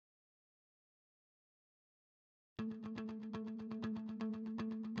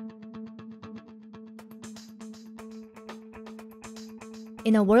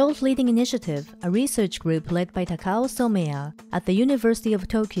In a world-leading initiative, a research group led by Takao Someya at the University of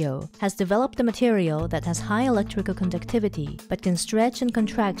Tokyo has developed a material that has high electrical conductivity but can stretch and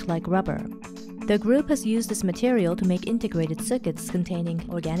contract like rubber. The group has used this material to make integrated circuits containing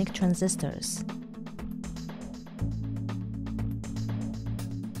organic transistors.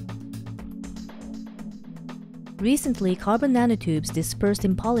 Recently, carbon nanotubes dispersed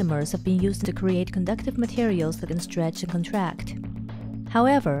in polymers have been used to create conductive materials that can stretch and contract.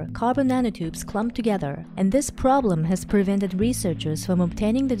 However, carbon nanotubes clump together, and this problem has prevented researchers from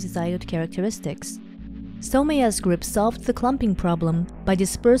obtaining the desired characteristics. Someyas group solved the clumping problem by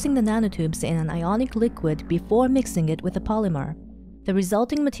dispersing the nanotubes in an ionic liquid before mixing it with a polymer. The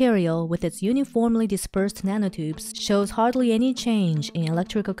resulting material, with its uniformly dispersed nanotubes, shows hardly any change in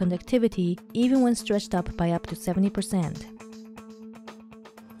electrical conductivity even when stretched up by up to 70%.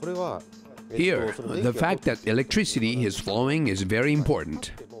 Here, the fact that electricity is flowing is very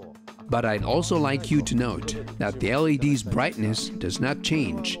important. But I'd also like you to note that the LED's brightness does not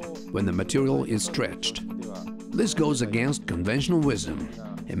change when the material is stretched. This goes against conventional wisdom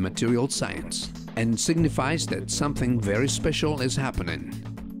in material science and signifies that something very special is happening.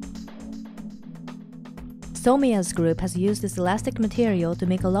 Someyas group has used this elastic material to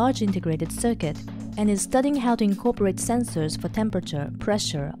make a large integrated circuit and is studying how to incorporate sensors for temperature,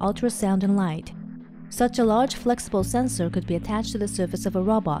 pressure, ultrasound, and light. Such a large flexible sensor could be attached to the surface of a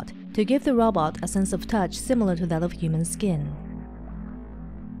robot to give the robot a sense of touch similar to that of human skin.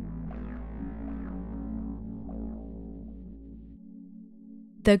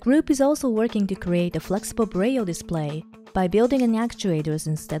 The group is also working to create a flexible braille display by building in actuators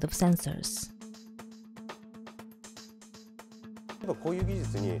instead of sensors. こういう技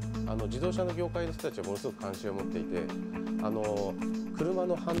術に自動車の業界の人たちはものすごく関心を持っていて、車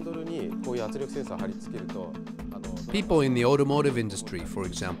のハンドルにこういう圧力センサーを貼り付けると。People in the automotive industry, for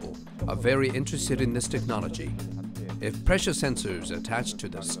example, are very interested in this technology. If pressure sensors attached to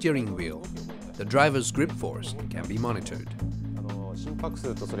the steering wheel, the driver's grip force can be monitored. If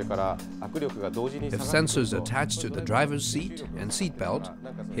sensors attached to the driver's seat and seatbelt,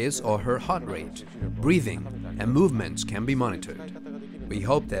 his or her heart rate, breathing, and movements can be monitored. We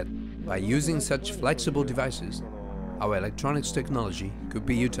hope that by using such flexible devices, our electronics technology could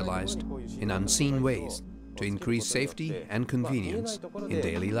be utilized in unseen ways to increase safety and convenience in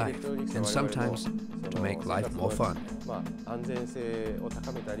daily life, and sometimes to make life more fun.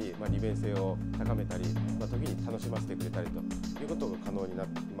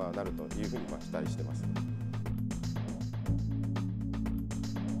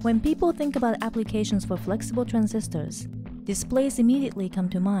 When people think about applications for flexible transistors, displays immediately come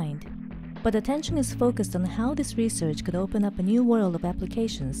to mind. But attention is focused on how this research could open up a new world of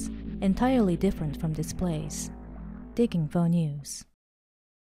applications entirely different from displays. DigInfo News.